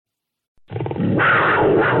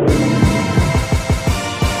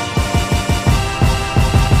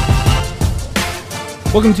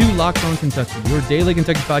Welcome to Locked On Kentucky, your daily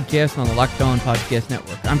Kentucky podcast on the Locked On Podcast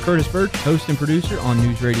Network. I'm Curtis Birch, host and producer on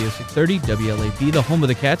News Radio 630 WLAB, the home of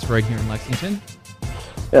the Cats, right here in Lexington.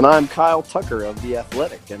 And I'm Kyle Tucker of The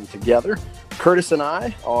Athletic, and together, Curtis and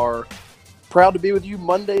I are proud to be with you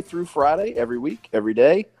Monday through Friday, every week, every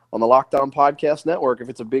day, on the Locked On Podcast Network. If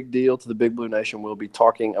it's a big deal to the Big Blue Nation, we'll be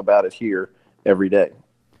talking about it here every day.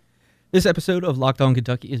 This episode of Locked On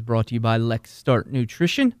Kentucky is brought to you by Lex Start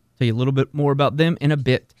Nutrition. Tell you a little bit more about them in a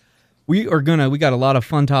bit. We got a lot of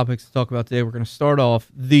fun topics to talk about today. We're going to start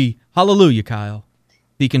off hallelujah, Kyle.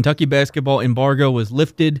 The Kentucky basketball embargo was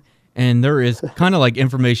lifted, and there is kind of like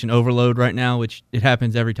information overload right now, which it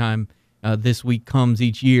happens every time this week comes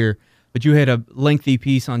each year. But you had a lengthy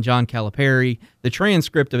piece on John Calipari. The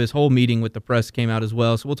transcript of his whole meeting with the press came out as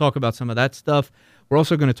well, so we'll talk about some of that stuff. We're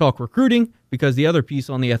also going to talk recruiting, because the other piece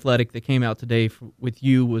on The Athletic that came out today with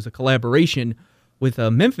you was a collaboration with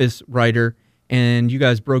a Memphis writer, and you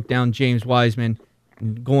guys broke down James Wiseman.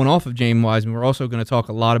 And going off of James Wiseman, we're also going to talk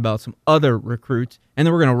a lot about some other recruits, and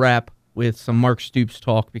then we're going to wrap with some Mark Stoops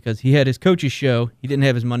talk, because he had his coach's show. He didn't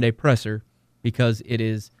have his Monday presser because it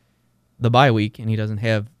is the bye week, and he doesn't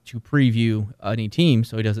have to preview any team,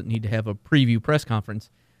 so he doesn't need to have a preview press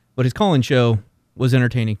conference. But his call-in show was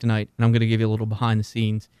entertaining tonight, and I'm going to give you a little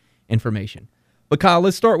behind-the-scenes information. But Kyle,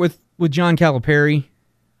 let's start with John Calipari.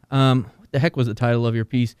 What the heck was the title of your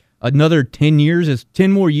piece? Another 10 years? Is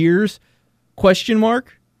 10 more years? Question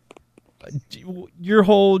mark? Your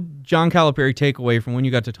whole John Calipari takeaway from when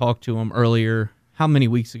you got to talk to him earlier, how many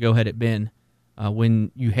weeks ago had it been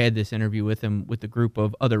when you had this interview with him with a group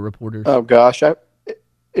of other reporters? Oh gosh,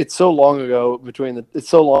 it's so long ago between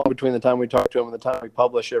the time we talk to him and the time we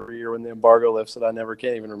publish every year when the embargo lifts that I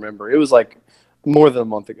can't even remember. It was like more than a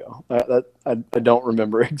month ago. I don't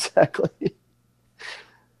remember exactly.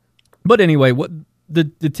 But anyway, what the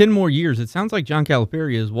 10 more years, it sounds like John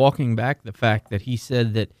Calipari is walking back the fact that he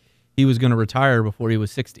said that he was going to retire before he was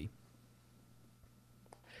 60.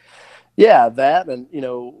 Yeah, that, and,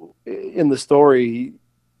 in the story,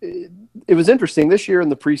 it was interesting. This year in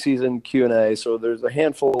the preseason Q&A, so there's a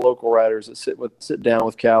handful of local writers that sit down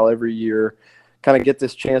with Cal every year, kind of get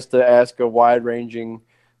this chance to ask a wide-ranging,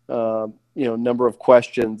 number of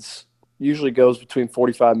questions. Usually goes between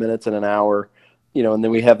 45 minutes and an hour. And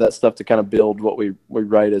then we have that stuff to kind of build what we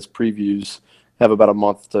write as previews, have about a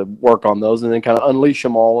month to work on those, and then kind of unleash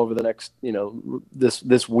them all over the next,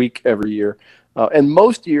 this week every year. And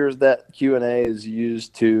most years that Q&A is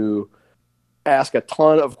used to ask a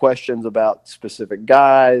ton of questions about specific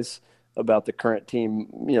guys, about the current team,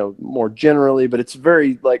 more generally, but it's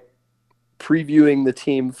very like previewing the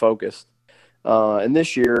team focused. And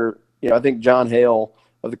this year, I think John Hale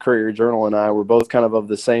of the Courier-Journal and I were both kind of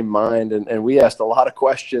the same mind, and we asked a lot of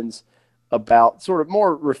questions about sort of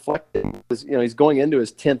more reflecting, because, he's going into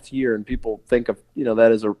his 10th year, and people think of,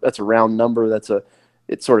 that's a round number.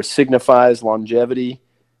 It sort of signifies longevity,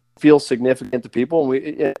 feels significant to people,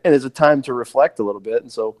 and it's a time to reflect a little bit.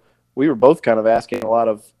 And so we were both kind of asking a lot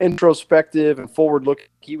of introspective and forward look.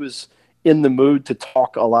 He was in the mood to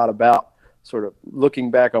talk a lot about sort of looking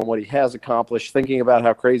back on what he has accomplished, thinking about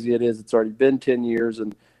how crazy it is. It's already been 10 years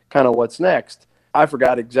and kind of what's next. I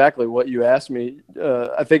forgot exactly what you asked me,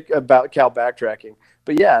 I think, about Cal backtracking.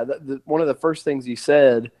 But yeah, one of the first things he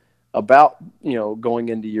said about, going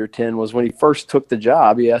into year 10 was when he first took the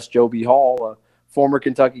job, he asked Joe B. Hall, a former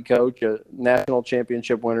Kentucky coach, a national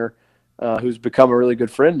championship winner, who's become a really good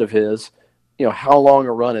friend of his, how long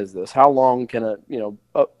a run is this? How long can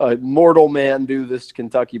a mortal man do this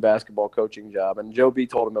Kentucky basketball coaching job? And Joe B.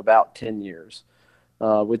 told him about 10 years,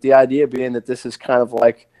 with the idea being that this is kind of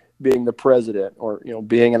like being the president or,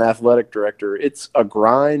 being an athletic director. It's a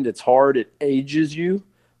grind. It's hard. It ages you.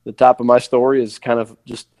 The top of my story is kind of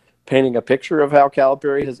just painting a picture of how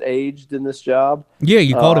Calipari has aged in this job. Yeah,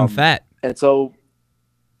 you called him fat. And so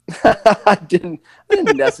I didn't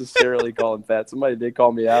necessarily call him fat. Somebody did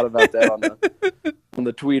call me out about that on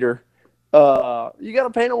the tweeter. You got to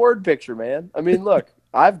paint a word picture, man. I mean, look,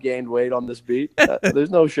 I've gained weight on this beat. There's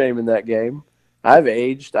no shame in that game. I've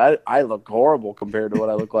aged. I look horrible compared to what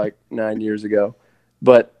I looked like 9 years ago.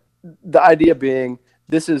 But the idea being,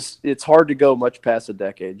 it's hard to go much past a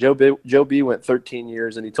decade. Joe B went 13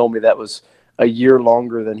 years, and he told me that was a year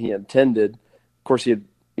longer than he intended. Of course, he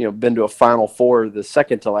had been to a Final Four the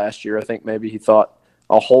second to last year. I think maybe he thought,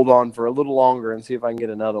 I'll hold on for a little longer and see if I can get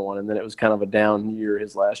another one. And then it was kind of a down year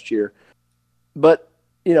his last year. But,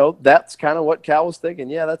 that's kind of what Cal was thinking.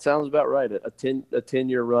 Yeah, that sounds about right. A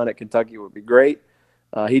 10-year run at Kentucky would be great.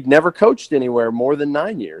 He'd never coached anywhere more than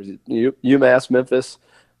 9 years. UMass, Memphis,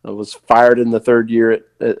 was fired in the third year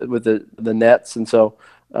with the Nets. And so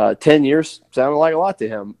 10 years sounded like a lot to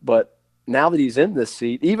him, but now that he's in this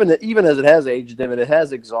seat, even as it has aged him and it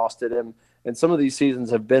has exhausted him, and some of these seasons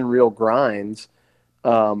have been real grinds.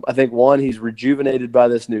 I think one, he's rejuvenated by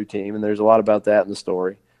this new team, and there's a lot about that in the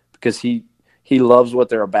story because he loves what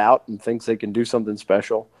they're about and thinks they can do something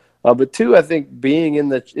special. But two, I think being in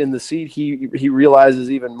the seat, he realizes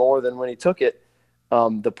even more than when he took it,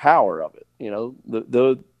 the power of it.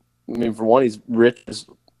 I mean, for one, he's rich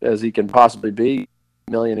as he can possibly be,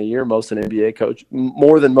 $1 million a year, more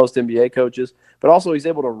than most NBA coaches. But also, he's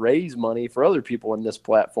able to raise money for other people in this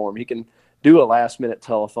platform. He can do a last-minute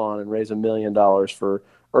telethon and raise $1 million for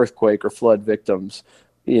earthquake or flood victims.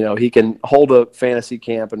 He can hold a fantasy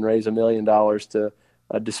camp and raise $1 million to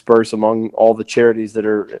disperse among all the charities that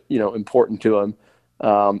are, important to him.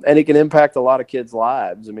 And he can impact a lot of kids'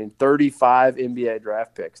 lives. I mean, 35 NBA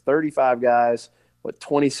draft picks, 35 guys,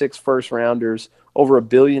 26 first-rounders, over $1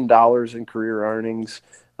 billion in career earnings.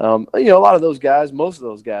 A lot of those guys, most of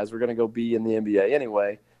those guys, were going to go be in the NBA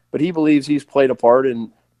anyway. But he believes he's played a part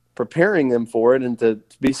in preparing them for it and to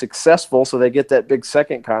be successful so they get that big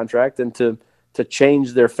second contract and to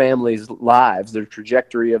change their families' lives, their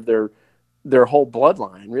trajectory of their whole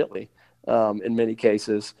bloodline, really, in many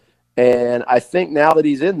cases. And I think now that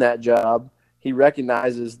he's in that job, he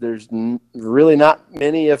recognizes there's really not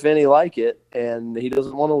many, if any, like it, and he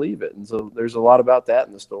doesn't want to leave it. And so there's a lot about that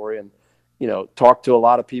in the story. And, talk to a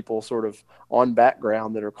lot of people sort of on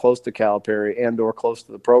background that are close to Calipari and or close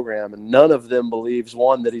to the program, and none of them believes,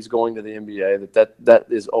 one, that he's going to the NBA, that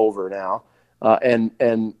is over now.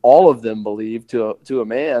 And all of them believe to a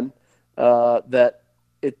man that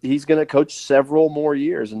he's going to coach several more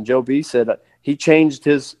years. And Joe B said he changed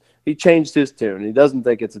his tune. He doesn't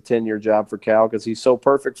think it's a 10-year job for Cal because he's so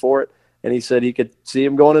perfect for it. And he said he could see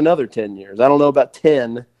him going another 10 years. I don't know about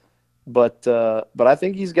 10, but I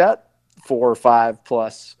think he's got 4 or 5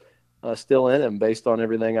 plus still in him based on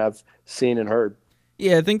everything I've seen and heard.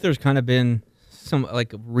 Yeah, I think there's kind of been some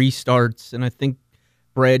like restarts, and I think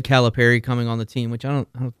Brad Calipari coming on the team, which I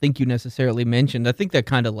don't think you necessarily mentioned. I think that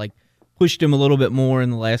kind of like pushed him a little bit more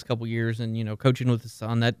in the last couple of years, and coaching with his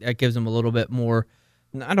son, that gives him a little bit more.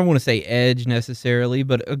 I don't want to say edge necessarily,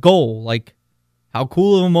 but a goal. Like, how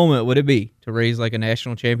cool of a moment would it be to raise like a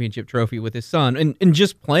national championship trophy with his son, and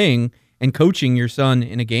just playing and coaching your son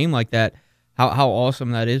in a game like that? How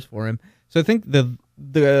awesome that is for him. So I think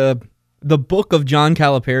the book of John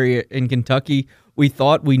Calipari in Kentucky, we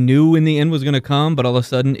thought we knew in the end was going to come, but all of a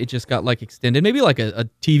sudden it just got like extended. Maybe like a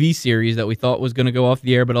TV series that we thought was going to go off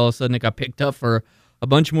the air, but all of a sudden it got picked up for a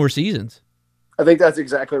bunch more seasons. I think that's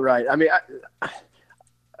exactly right. I mean,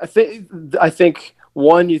 I think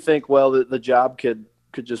one, you think, well, the job could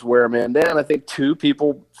just wear a man down. I think two,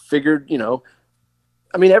 people figured,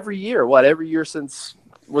 I mean, every year since,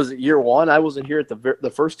 was it year one? I wasn't here at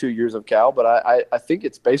the first 2 years of Cal, but I think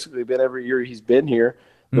it's basically been every year he's been here.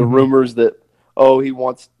 The rumors that, he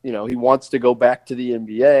wants to go back to the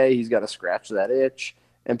NBA. He's got to scratch that itch.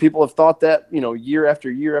 And people have thought that, year after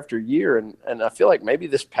year after year. And I feel like maybe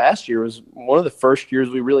this past year was one of the first years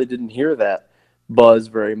we really didn't hear that buzz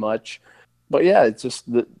very much. But yeah, it's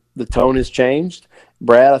just the tone has changed.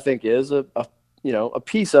 Brad, I think, is a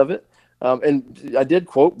piece of it. And I did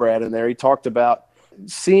quote Brad in there. He talked about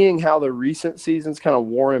seeing how the recent seasons kind of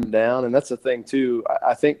wore him down. And that's the thing too.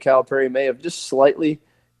 I think Calipari may have just slightly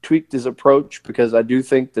tweaked his approach, because I do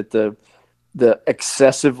think that the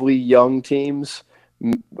excessively young teams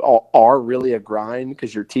are really a grind,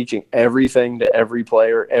 because you're teaching everything to every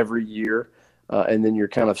player every year. And then you're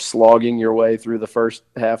kind of slogging your way through the first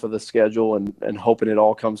half of the schedule and hoping it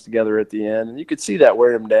all comes together at the end. And you could see that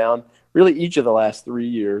wear him down really each of the last 3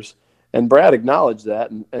 years. And Brad acknowledged that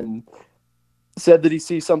and said that he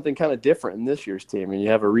sees something kind of different in this year's team. And you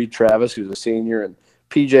have a Reed Travis, who's a senior, and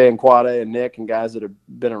PJ and Quade and Nick and guys that have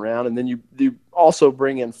been around. And then you also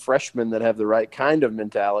bring in freshmen that have the right kind of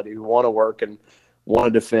mentality, who want to work and want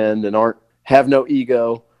to defend and have no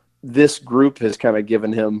ego. This group has kind of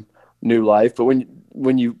given him new life. But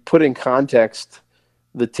when you put in context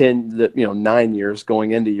the 9 years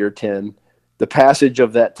going into year 10, the passage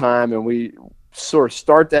of that time, and we sort of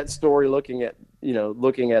start that story looking at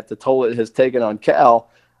the toll it has taken on Cal.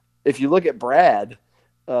 If you look at Brad,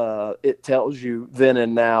 it tells you then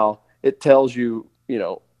and now. It tells you,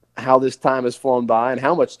 how this time has flown by and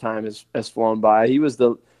how much time has flown by. He was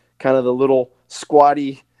the kind of the little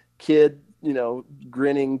squatty kid,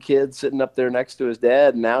 grinning kid sitting up there next to his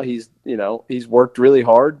dad. And now he's worked really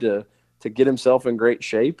hard to get himself in great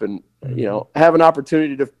shape and, have an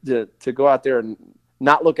opportunity to go out there and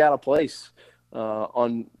not look out of place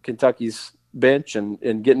on Kentucky's bench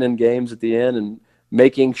and getting in games at the end and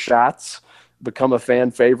making shots. become a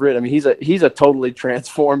fan favorite. I mean, he's a totally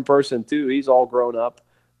transformed person too. He's all grown up,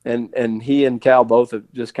 and he and Cal both have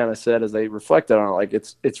just kind of said as they reflected on it, like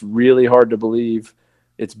it's really hard to believe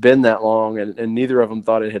it's been that long, and neither of them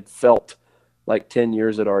thought it had felt like 10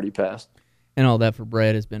 years had already passed. And all that for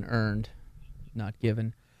Brad has been earned, not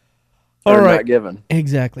given. All right, not given.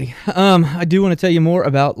 Exactly. I do want to tell you more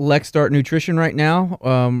about Lex Start Nutrition right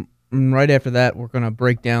now. Right after that, we're going to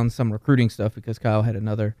break down some recruiting stuff because Kyle had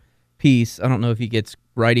another piece. I don't know if he gets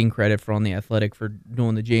writing credit for On The Athletic for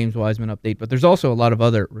doing the James Wiseman update, but there's also a lot of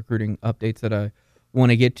other recruiting updates that I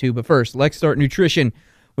want to get to. But first, Lex Start Nutrition.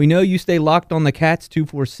 We know you stay locked on the Cats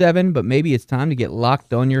 24/7, but maybe it's time to get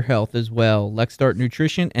locked on your health as well. Lex Start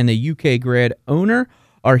Nutrition and the UK grad owner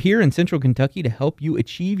are here in Central Kentucky to help you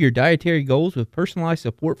achieve your dietary goals with personalized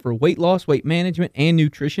support for weight loss, weight management, and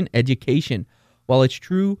nutrition education. While it's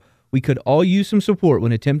true we could all use some support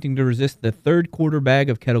when attempting to resist the third quarter bag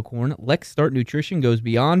of kettle corn, Lex Start Nutrition goes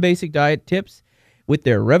beyond basic diet tips with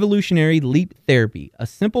their revolutionary LEAP therapy. A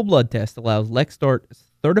simple blood test allows Lex Start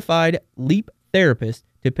certified LEAP therapists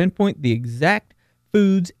to pinpoint the exact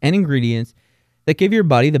foods and ingredients that give your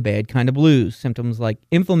body the bad kind of blues. Symptoms like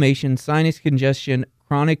inflammation, sinus congestion,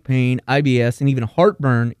 chronic pain, IBS, and even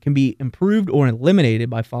heartburn can be improved or eliminated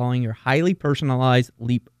by following your highly personalized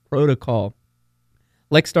LEAP protocol.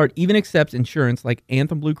 LexStart even accepts insurance like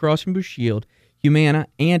Anthem Blue Cross and Blue Shield, Humana,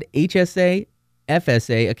 and HSA,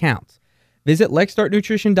 FSA accounts. Visit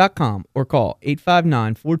LexStartNutrition.com or call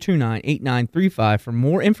 859-429-8935 for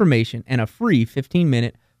more information and a free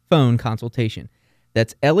 15-minute phone consultation.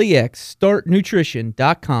 That's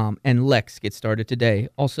LEXStartNutrition.com, and Lex get started today.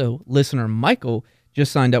 Also, listener Michael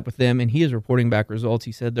just signed up with them, and he is reporting back results.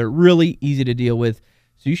 He said they're really easy to deal with,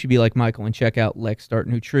 so you should be like Michael and check out Lex Start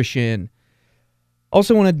Nutrition.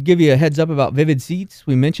 Also want to give you a heads up about Vivid Seats.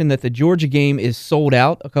 We mentioned that the Georgia game is sold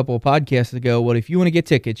out a couple of podcasts ago. Well, if you want to get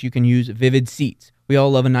tickets, you can use Vivid Seats. We all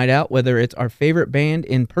love a night out, whether it's our favorite band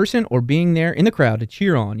in person or being there in the crowd to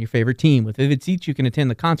cheer on your favorite team. With Vivid Seats, you can attend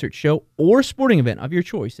the concert, show, or sporting event of your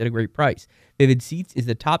choice at a great price. Vivid Seats is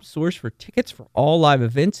the top source for tickets for all live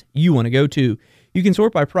events you want to go to. You can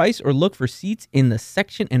sort by price or look for seats in the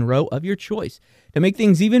section and row of your choice. To make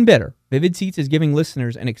things even better, Vivid Seats is giving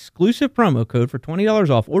listeners an exclusive promo code for $20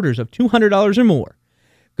 off orders of $200 or more.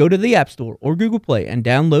 Go to the App Store or Google Play and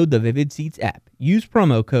download the Vivid Seats app. Use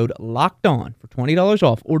promo code LOCKEDON for $20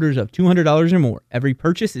 off orders of $200 or more. Every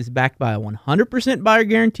purchase is backed by a 100% buyer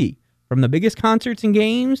guarantee. From the biggest concerts and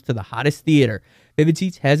games to the hottest theater, Vivid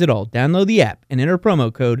Seats has it all. Download the app and enter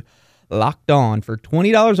promo code Locked On for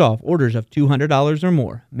 $20 off orders of $200 or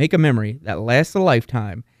more. Make a memory that lasts a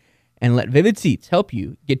lifetime, and let Vivid Seats help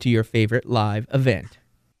you get to your favorite live event.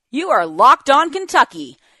 You are Locked On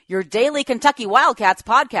Kentucky, your daily Kentucky Wildcats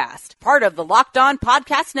podcast, part of the Locked On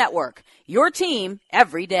Podcast Network, your team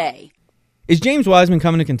every day. Is James Wiseman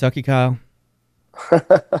coming to Kentucky, Kyle? I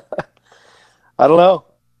don't know.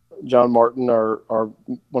 John Martin, our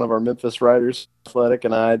one of our Memphis writers, Athletic,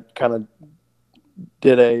 and I kind of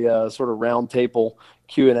did a sort of round table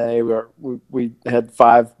Q&A where we had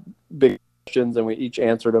 5 big questions and we each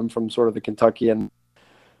answered them from sort of the Kentuckian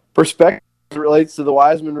perspective as it relates to the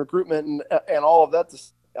Wiseman recruitment and all of that.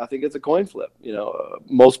 I think it's a coin flip. You know,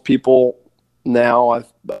 most people now,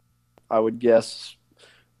 I would guess,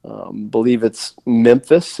 believe it's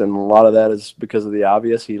Memphis, and a lot of that is because of the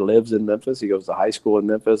obvious. He lives in Memphis. He goes to high school in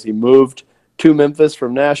Memphis. He moved to Memphis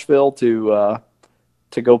from Nashville to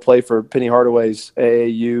go play for Penny Hardaway's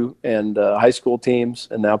AAU and high school teams,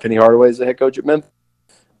 and now Penny Hardaway's the head coach at Memphis.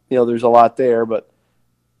 You know, there's a lot there, but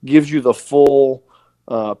gives you the full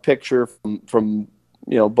picture from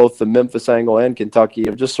you know, both the Memphis angle and Kentucky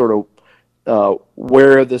of just sort of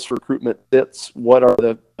where this recruitment sits, what are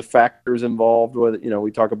the factors involved. Whether, you know,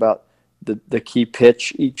 we talk about the key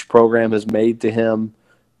pitch each program has made to him.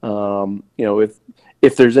 You know,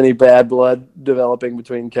 if there's any bad blood developing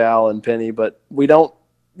between Cal and Penny, but we don't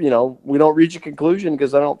reach a conclusion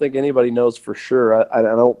because I don't think anybody knows for sure. I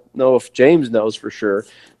don't know if James knows for sure.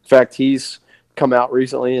 In fact, he's come out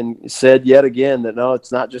recently and said yet again that no,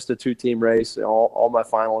 it's not just a 2-team race. All my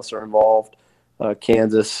finalists are involved.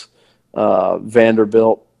 Kansas,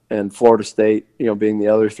 Vanderbilt, and Florida State, you know, being the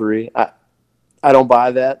other 3. I don't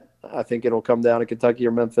buy that. I think it'll come down to Kentucky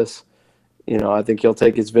or Memphis. You know, I think he'll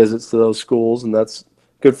take his visits to those schools, and that's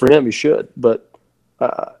good for him. He should. But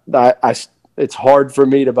it's hard for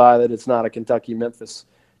me to buy that it's not a Kentucky-Memphis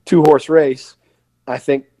 2-horse race. I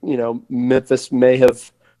think, you know, Memphis may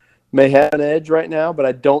have an edge right now, but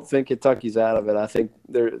I don't think Kentucky's out of it. I think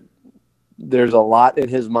there's a lot in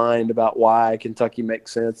his mind about why Kentucky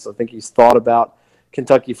makes sense. I think he's thought about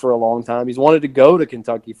Kentucky for a long time. He's wanted to go to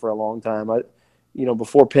Kentucky for a long time.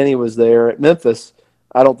 Before Penny was there at Memphis,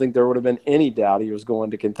 I don't think there would have been any doubt he was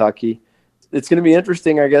going to Kentucky. It's going to be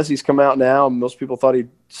interesting. I guess he's come out now. Most people thought he'd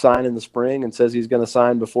sign in the spring, and says he's going to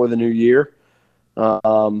sign before the new year.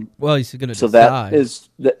 Well, he's going to so decide. That is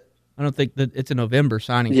that. I don't think that it's a November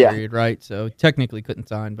signing period, right? So technically couldn't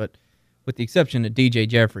sign, but with the exception of DJ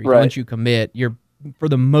Jeffries, once you commit, you're for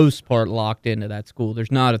the most part locked into that school.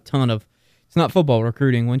 There's not a ton of it's not football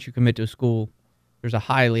recruiting. Once you commit to a school, there's a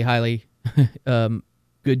highly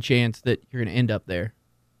good chance that you're going to end up there.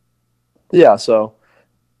 Yeah, so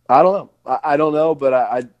I don't know. I don't know, but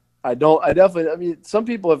I definitely. I mean, some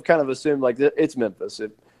people have kind of assumed like it's Memphis.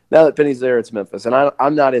 Now that Penny's there, it's Memphis, and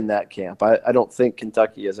I'm not in that camp. I don't think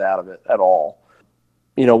Kentucky is out of it at all.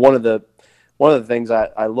 One of the things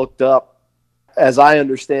I looked up, as I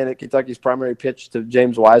understand it, Kentucky's primary pitch to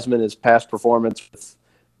James Wiseman is past performance with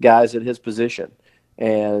guys at his position.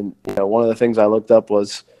 And one of the things I looked up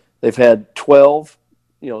was they've had 12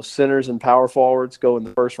 centers and power forwards go in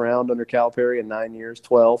the first round under Calipari in 9 years.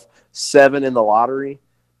 12, 7 in the lottery,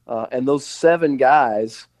 and those 7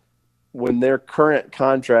 guys, when their current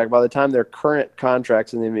contract, by the time their current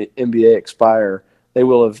contracts in the NBA expire, they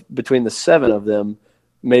will have, between the 7 of them,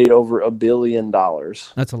 made over $1 billion.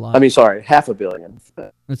 That's a lot. I mean, sorry, $500 million.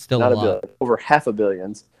 That's still not a lot. billion, over $500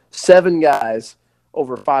 million. 7 guys,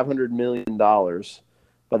 over $500 million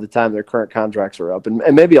by the time their current contracts are up, and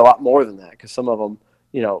maybe a lot more than that, because some of them,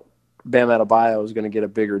 Bam Adebayo is going to get a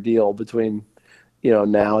bigger deal between,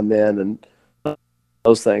 now and then, and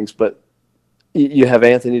those things, but. You have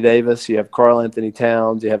Anthony Davis, you have Karl Anthony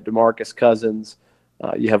Towns, you have DeMarcus Cousins,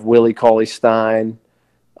 you have Willie Cauley-Stein.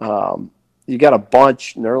 You got a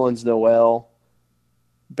bunch, Nerlens Noel,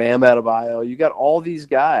 Bam Adebayo. You got all these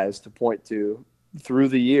guys to point to through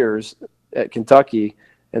the years at Kentucky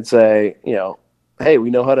and say, hey, we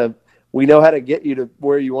know how to get you to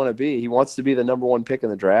where you want to be. He wants to be the number 1 pick in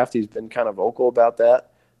the draft. He's been kind of vocal about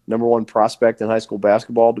that. Number 1 prospect in high school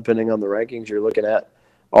basketball, depending on the rankings you're looking at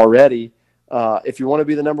already. If you want to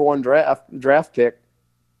be the number 1 draft pick,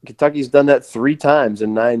 Kentucky's done that 3 times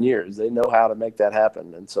in 9 years. They know how to make that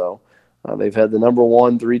happen. And so they've had the number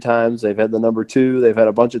 1 3 times. They've had the number 2. They've had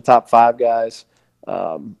a bunch of top 5 guys.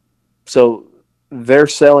 So they're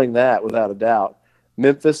selling that without a doubt.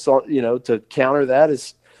 Memphis, to counter that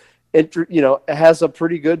has a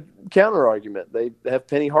pretty good counter argument. They have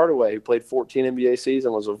Penny Hardaway, who played 14 NBA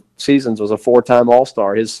seasons, was a 4-time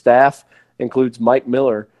All-Star. His staff includes Mike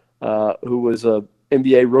Miller, who was a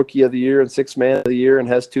NBA Rookie of the Year and 6th Man of the Year and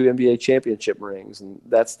has 2 NBA championship rings. And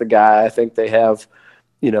that's the guy I think they have,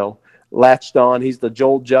 latched on. He's the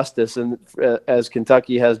Joel Justice, and as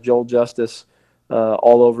Kentucky has Joel Justice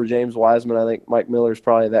all over James Wiseman, I think Mike Miller's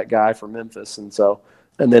probably that guy for Memphis.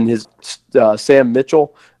 And then his Sam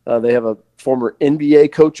Mitchell, they have a former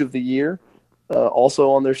NBA Coach of the Year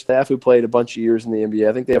also on their staff, who played a bunch of years in the NBA.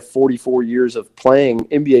 I think they have 44 years of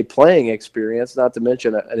NBA playing experience, not to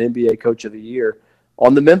mention an NBA Coach of the Year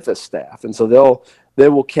on the Memphis staff. And so they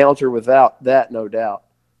will counter without that, no doubt.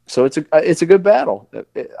 So it's a good battle.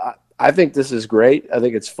 I think this is great. I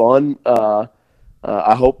think it's fun.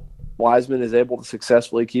 I hope Wiseman is able to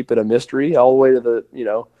successfully keep it a mystery all the way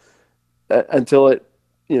to until it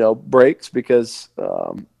breaks, because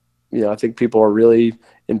I think people are really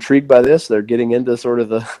intrigued by this. They're getting into sort of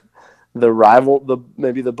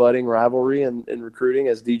maybe the budding rivalry in recruiting,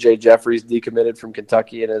 as DJ Jeffries decommitted from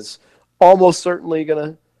Kentucky and is almost certainly going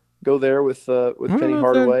to go there with Penny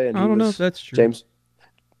Hardaway. I don't know if that's true. James,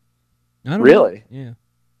 really? Yeah,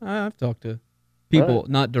 I've talked to people,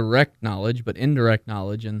 not direct knowledge, but indirect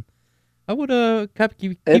knowledge, and I would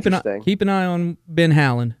keep an eye on Ben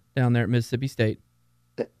Howland down there at Mississippi State.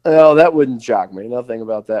 Oh, that wouldn't shock me. Nothing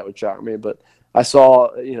about that would shock me. But I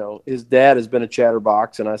saw, his dad has been a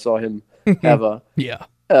chatterbox, and I saw him have a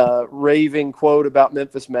raving quote about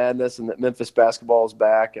Memphis Madness and that Memphis basketball is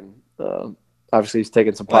back. And obviously he's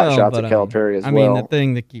taking some pot shots at Calipari as well. I mean, the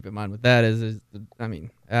thing to keep in mind with that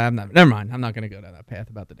never mind. I'm not going to go down that path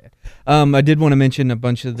about the dad. I did want to mention a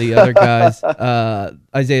bunch of the other guys.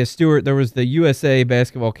 Isaiah Stewart, there was the USA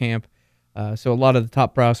basketball camp. So a lot of the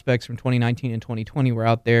top prospects from 2019 and 2020 were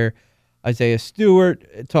out there. Isaiah Stewart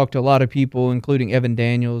talked to a lot of people, including Evan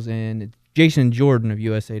Daniels and Jason Jordan of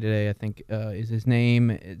USA Today, I think is his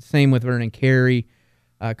name. Same with Vernon Carey.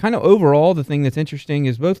 Kind of overall, the thing that's interesting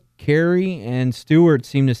is both Carey and Stewart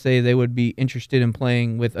seem to say they would be interested in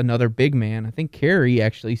playing with another big man. I think Carey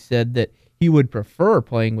actually said that he would prefer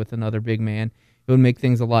playing with another big man. It would make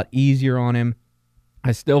things a lot easier on him.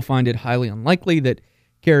 I still find it highly unlikely that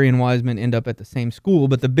Carey and Wiseman end up at the same school,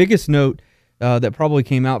 but the biggest note that probably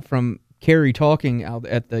came out from Carey talking out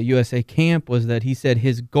at the USA camp was that he said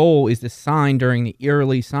his goal is to sign during the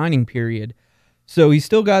early signing period. So he's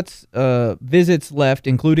still got visits left,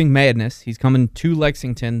 including Madness. He's coming to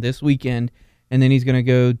Lexington this weekend, and then he's going to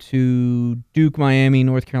go to Duke, Miami,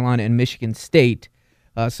 North Carolina, and Michigan State.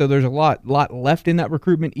 So there's a lot left in that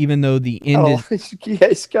recruitment, even though the end is... Yeah,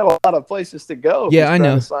 he's got a lot of places to go. Yeah, I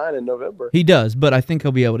know. To sign in November. He does, but I think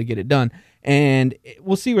he'll be able to get it done. And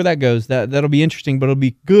we'll see where that goes. That'll be interesting, but it'll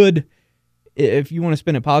be good. If you want to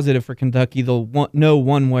spin it positive for Kentucky, they'll know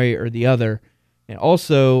one way or the other. And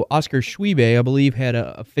also, Oscar Schwebe, I believe, had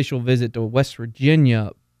an official visit to West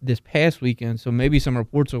Virginia this past weekend, so maybe some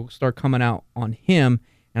reports will start coming out on him.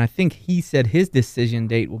 And I think he said his decision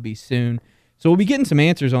date will be soon. So we'll be getting some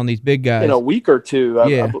answers on these big guys. In a week or two.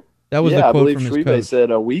 That was the quote from his Schwebe coach.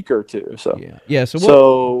 said a week or two. So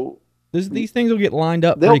So these things will get lined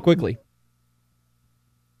up pretty quickly.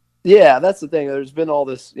 Yeah, that's the thing. There's been all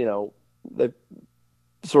this, the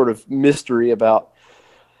sort of mystery about,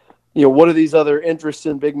 what do these other interests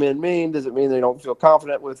in big men mean? Does it mean they don't feel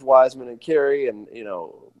confident with Wiseman and Carey? And,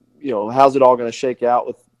 how's it all going to shake out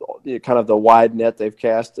with kind of the wide net they've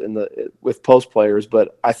cast with post players?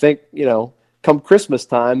 But I think, come Christmas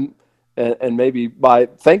time and maybe by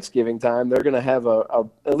Thanksgiving time, they're going to have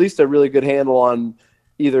at least a really good handle on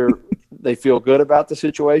either they feel good about the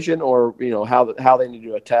situation or, how they need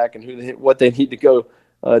to attack and what they need to go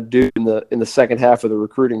do in the second half of the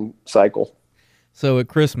recruiting cycle. So at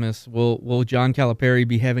Christmas, will John Calipari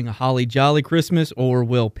be having a holly jolly Christmas, or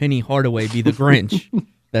will Penny Hardaway be the Grinch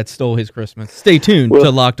that stole his Christmas? Stay tuned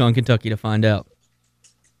to Locked On Kentucky to find out.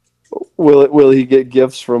 Will he get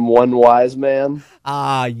gifts from one wise man?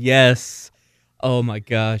 Ah, yes. Oh my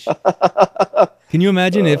gosh. Can you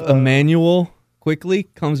imagine if Emmanuel quickly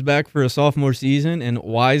comes back for a sophomore season and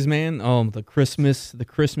Wiseman? The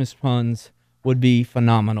Christmas puns would be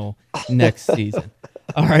phenomenal next season.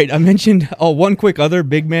 All right, I mentioned one quick other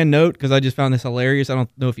big man note because I just found this hilarious. I don't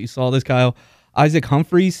know if you saw this, Kyle. Isaac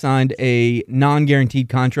Humphries signed a non-guaranteed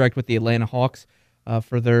contract with the Atlanta Hawks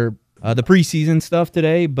for their the preseason stuff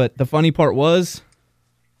today. But the funny part was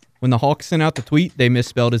when the Hawks sent out the tweet, they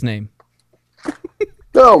misspelled his name.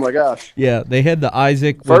 Oh my gosh! Yeah, they had the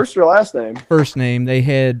Isaac first or last name. First name. They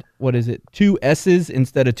had 2 S's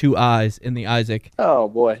instead of 2 I's in the Isaac. Oh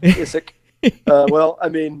boy, Isaac. Well, I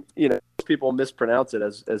mean, people mispronounce it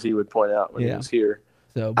as he would point out when he was here.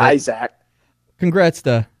 So Isaac. Congrats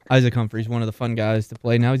to Isaac Humphries, one of the fun guys to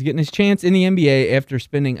play. Now he's getting his chance in the NBA after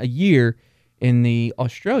spending a year in the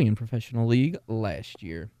Australian Professional League last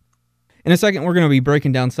year. In a second, we're going to be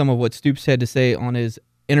breaking down some of what Stoops had to say on his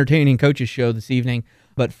entertaining coaches show this evening.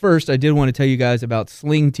 But first, I did want to tell you guys about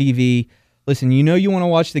Sling TV. Listen, you want to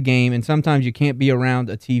watch the game, and sometimes you can't be around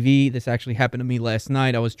a TV. This actually happened to me last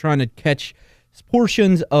night. I was trying to catch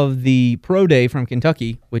portions of the Pro Day from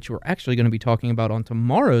Kentucky, which we're actually going to be talking about on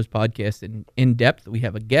tomorrow's podcast in depth. We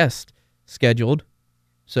have a guest scheduled,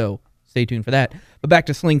 so stay tuned for that. But back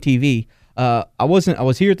to Sling TV. I was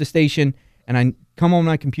here at the station, and I come on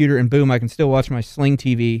my computer, and boom, I can still watch my Sling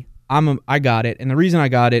TV. I got it, and the reason I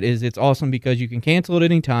got it is it's awesome because you can cancel at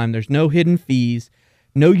any time. There's no hidden fees.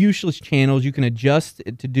 No useless channels. You can adjust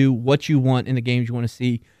it to do what you want in the games you want to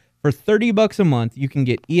see. For $30 a month, you can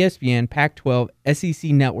get ESPN, Pac-12,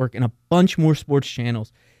 SEC Network, and a bunch more sports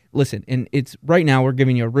channels. Listen, and it's right now we're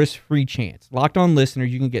giving you a risk-free chance. Locked On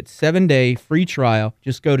listeners, you can get 7-day free trial.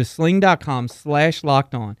 Just go to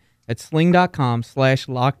sling.com/lockedon. That's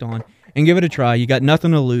sling.com/lockedon and give it a try. You got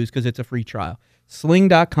nothing to lose because it's a free trial.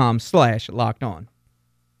 Sling.com/lockedon.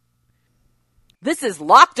 This is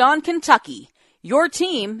Locked On Kentucky, your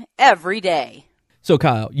team every day. So,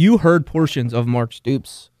 Kyle, you heard portions of Mark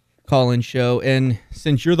Stoops' call-in show, and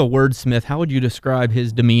since you're the wordsmith, how would you describe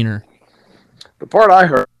his demeanor? The part I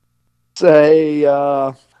heard, say,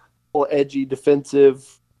 little edgy,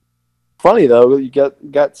 defensive. Funny though, you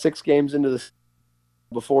got 6 games into this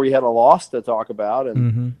before you had a loss to talk about,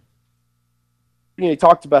 and he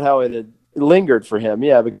talked about how it had lingered for him.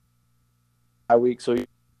 Yeah, but a week, so you're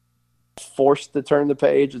forced to turn the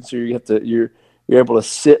page, and so you're able to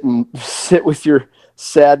sit with your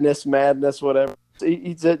sadness, madness, whatever.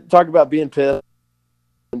 He said, talk about being pissed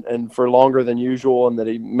and for longer than usual, and that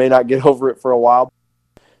he may not get over it for a while.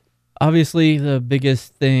 Obviously, the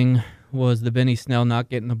biggest thing was the Benny Snell not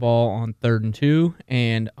getting the ball on 3rd and 2,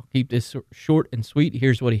 and I'll keep this short and sweet.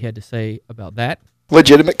 Here's what he had to say about that.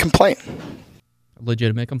 Legitimate complaint.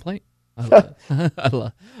 Legitimate complaint. I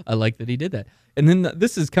like that he did that. And then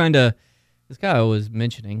this guy was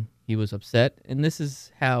mentioning he was upset, and this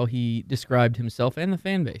is how he described himself and the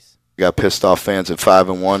fan base. got pissed off fans at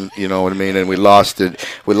 5-1, you know what I mean? And we lost it.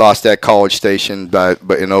 We lost that College Station but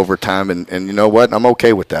in overtime, and you know what? I'm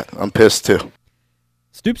okay with that. I'm pissed too.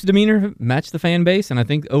 Stoops' demeanor matched the fan base, and I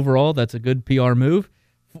think overall that's a good PR move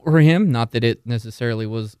for him. Not that it necessarily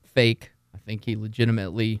was fake. I think he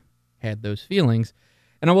legitimately had those feelings.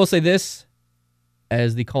 And I will say this,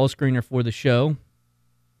 as the call screener for the show,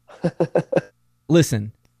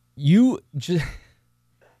 listen, if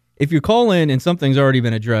you call in and something's already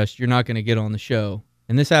been addressed, you're not going to get on the show.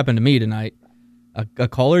 And this happened to me tonight. A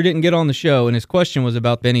caller didn't get on the show, and his question was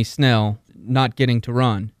about Benny Snell not getting to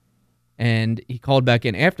run. And he called back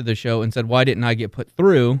in after the show and said, why didn't I get put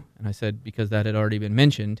through? And I said, because that had already been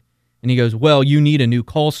mentioned. And he goes, well, you need a new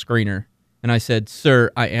call screener. And I said,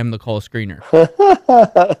 sir, I am the call screener.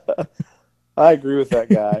 I agree with that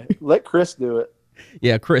guy. Let Chris do it.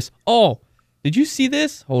 Yeah, Chris. Oh, did you see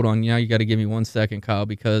this? Hold on. Now you got to give me 1 second, Kyle,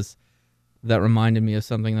 because that reminded me of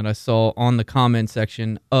something that I saw on the comment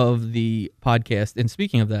section of the podcast. And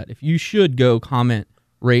speaking of that, if you should go comment,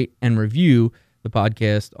 rate, and review the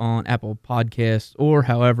podcast on Apple Podcasts or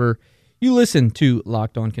however you listen to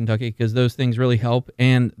Locked On Kentucky, because those things really help,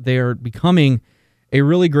 and they're becoming a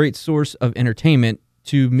really great source of entertainment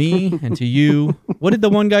to me and to you. What did the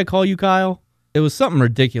one guy call you, Kyle? It was something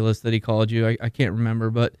ridiculous that he called you. I can't remember,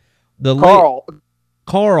 but Carl.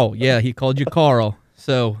 Yeah, he called you Carl.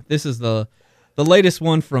 So this is the latest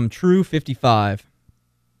one from True 55.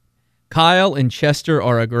 Kyle and Chester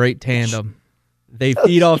are a great tandem. They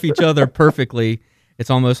feed off each other perfectly. It's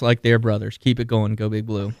almost like they're brothers. Keep it going. Go Big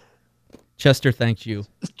Blue. Chester thanks you.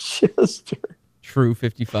 Chester. True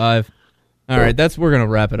 55. All right, we're going to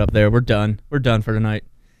wrap it up there. We're done. We're done for tonight.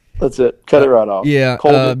 That's it. Cut it right off.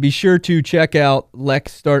 Yeah. Be sure to check out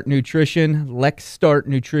Lex Start Nutrition,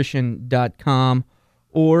 lexstartnutrition.com,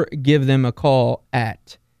 or give them a call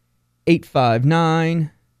at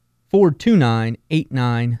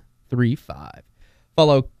 859-429-8935.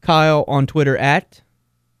 Follow Kyle on Twitter at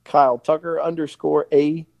Kyle Tucker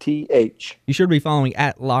 _ATH. You should be following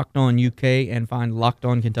at Locked On UK and find Locked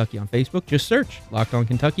On Kentucky on Facebook. Just search Locked On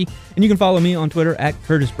Kentucky. And you can follow me on Twitter at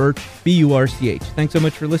Curtis Burch, BURCH. Thanks so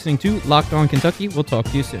much for listening to Locked On Kentucky. We'll talk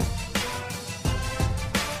to you soon.